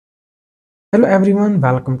Hello everyone,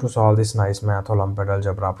 welcome to solve this nice math Olympiad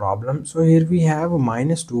algebra problem. So here we have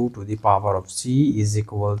minus 2 to the power of c is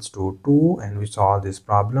equals to 2, and we solve this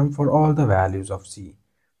problem for all the values of c.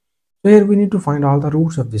 So here we need to find all the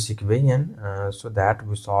roots of this equation so that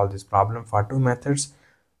we solve this problem for two methods.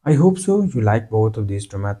 I hope so you like both of these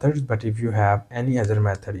two methods, but if you have any other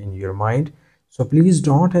method in your mind, so please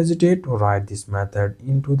don't hesitate to write this method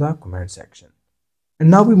into the comment section. And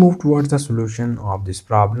now we move towards the solution of this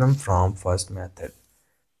problem from first method.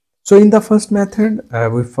 So in the first method,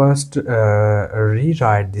 we first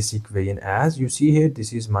rewrite this equation as you see here.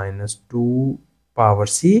 This is minus 2 power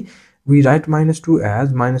c. We write minus 2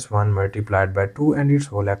 as minus 1 multiplied by 2, and its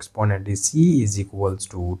whole exponent is c is equals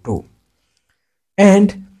to 2.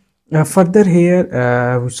 And further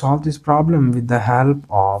here, we solve this problem with the help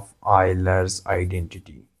of Euler's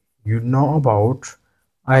identity. You know about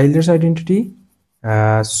Euler's identity?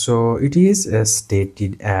 So it is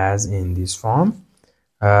stated as in this form.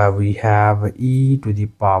 We have e to the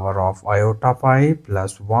power of iota pi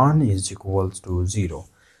plus 1 is equals to 0.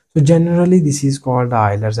 So generally this is called the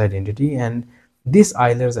Euler's identity, and this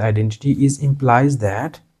Euler's identity implies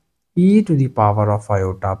that e to the power of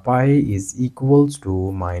iota pi is equals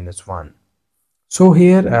to minus 1. So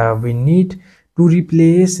here we need to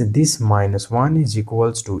replace this minus 1 is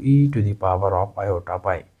equals to e to the power of iota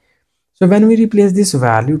pi. So when we replace this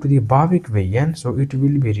value to the above equation, so it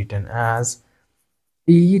will be written as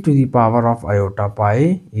e to the power of iota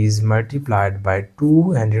pi is multiplied by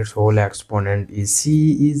 2, and its whole exponent is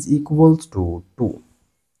c is equals to 2.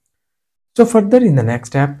 So further in the next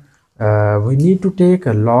step, we need to take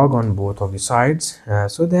a log on both of the sides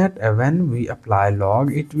so that when we apply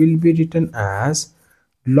log, it will be written as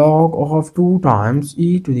log of 2 times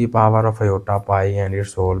e to the power of iota pi, and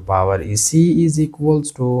its whole power is c is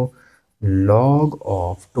equals to log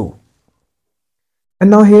of 2.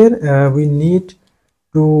 And now here we need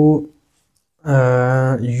to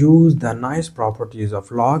use the nice properties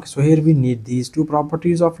of log. So here we need these two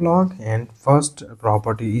properties of log, and first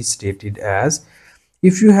property is stated as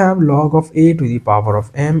if you have log of a to the power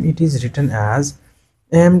of m, it is written as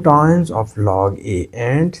m times of log a.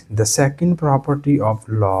 And the second property of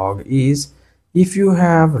log is if you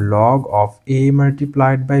have log of a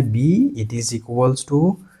multiplied by b, it is equals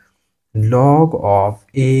to log of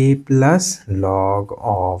a plus log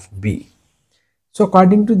of b. So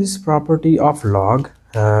according to this property of log,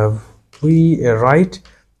 we write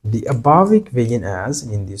the above equation as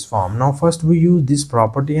in this form. Now first we use this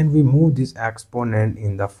property and we move this exponent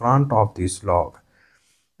in the front of this log.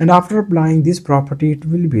 And after applying this property, it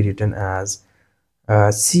will be written as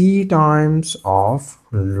c times of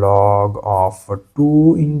log of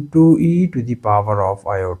 2 into e to the power of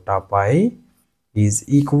iota pi is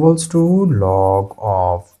equals to log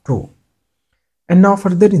of 2. And now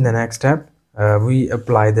further in the next step, we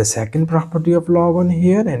apply the second property of log on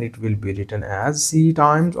here, and it will be written as c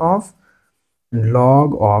times of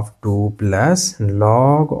log of 2 plus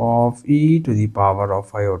log of e to the power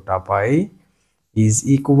of iota pi is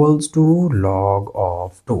equals to log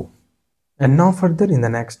of 2. And now further in the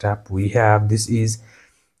next step, we have this is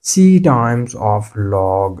c times of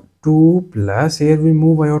log 2 plus, here we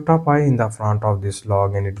move iota pi in the front of this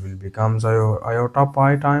log, and it will becomes iota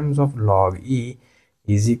pi times of log e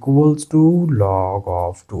is equals to log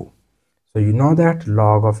of 2. So you know that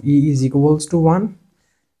log of e is equals to 1,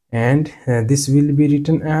 and this will be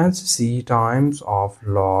written as c times of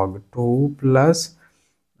log 2 plus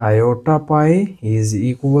iota pi is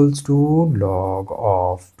equals to log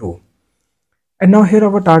of 2. And now here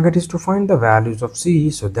our target is to find the values of c,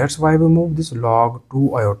 so that's why we move this log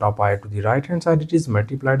 2 iota pi to the right hand side. It is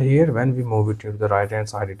multiplied here. When we move it to the right hand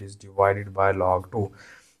side, it is divided by log 2,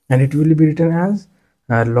 and it will be written as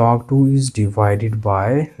log 2 is divided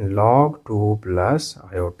by log 2 plus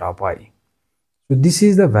iota pi. So this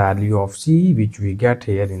is the value of c which we get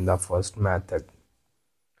here in the first method.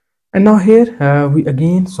 And now here we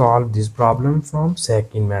again solve this problem from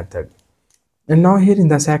second method. And now here in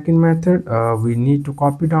the second method, we need to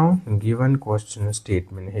copy down given question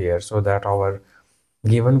statement here, so that our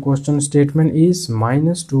given question statement is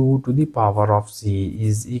minus 2 to the power of c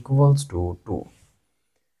is equals to 2.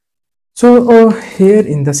 So here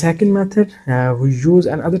in the second method, we use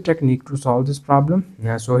another technique to solve this problem.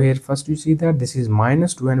 So here first you see that this is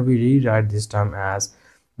minus 2, and we rewrite this term as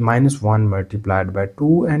minus 1 multiplied by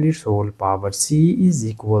 2, and its whole power c is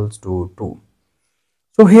equals to 2.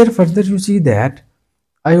 So here further you see that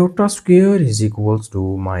iota square is equals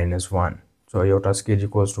to minus 1. So iota square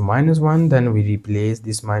equals to minus 1, then we replace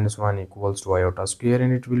this minus 1 equals to iota square,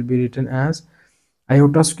 and it will be written as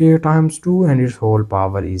iota square times 2, and its whole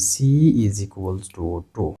power is c is equals to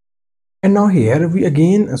 2. And now here we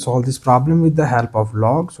again solve this problem with the help of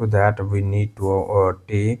log, so that we need to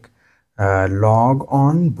take log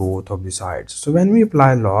on both of the sides. So when we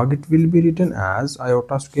apply log, it will be written as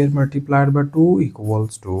iota square multiplied by 2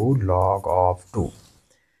 equals to log of 2.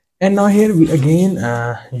 And now here we again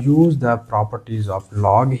use the properties of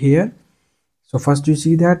log here. So first you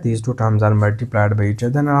see that these two terms are multiplied by each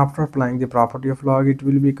other, and after applying the property of log, it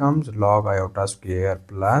will becomes log iota square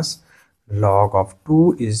plus log of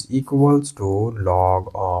 2 is equals to log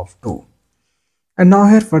of 2. And now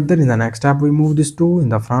here further in the next step, we move this 2 in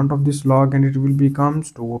the front of this log, and it will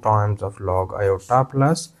becomes 2 times of log iota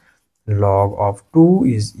plus log of 2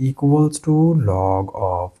 is equals to log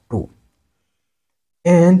of 2.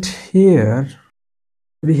 And here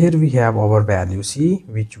we have our value c,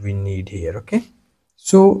 which we need here. Okay,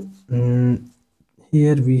 so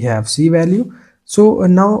here we have c value. So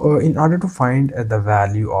now in order to find the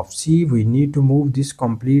value of c, we need to move this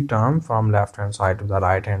complete term from left hand side to the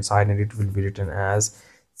right hand side, and it will be written as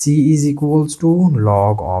c is equals to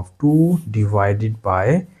log of 2 divided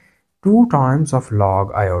by 2 times of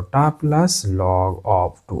log iota plus log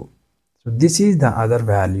of 2. So this is the other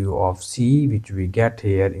value of c which we get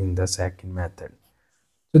here in the second method.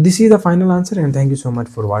 So this is the final answer, and thank you so much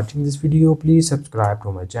for watching this video. Please subscribe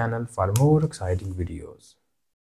to my channel for more exciting videos.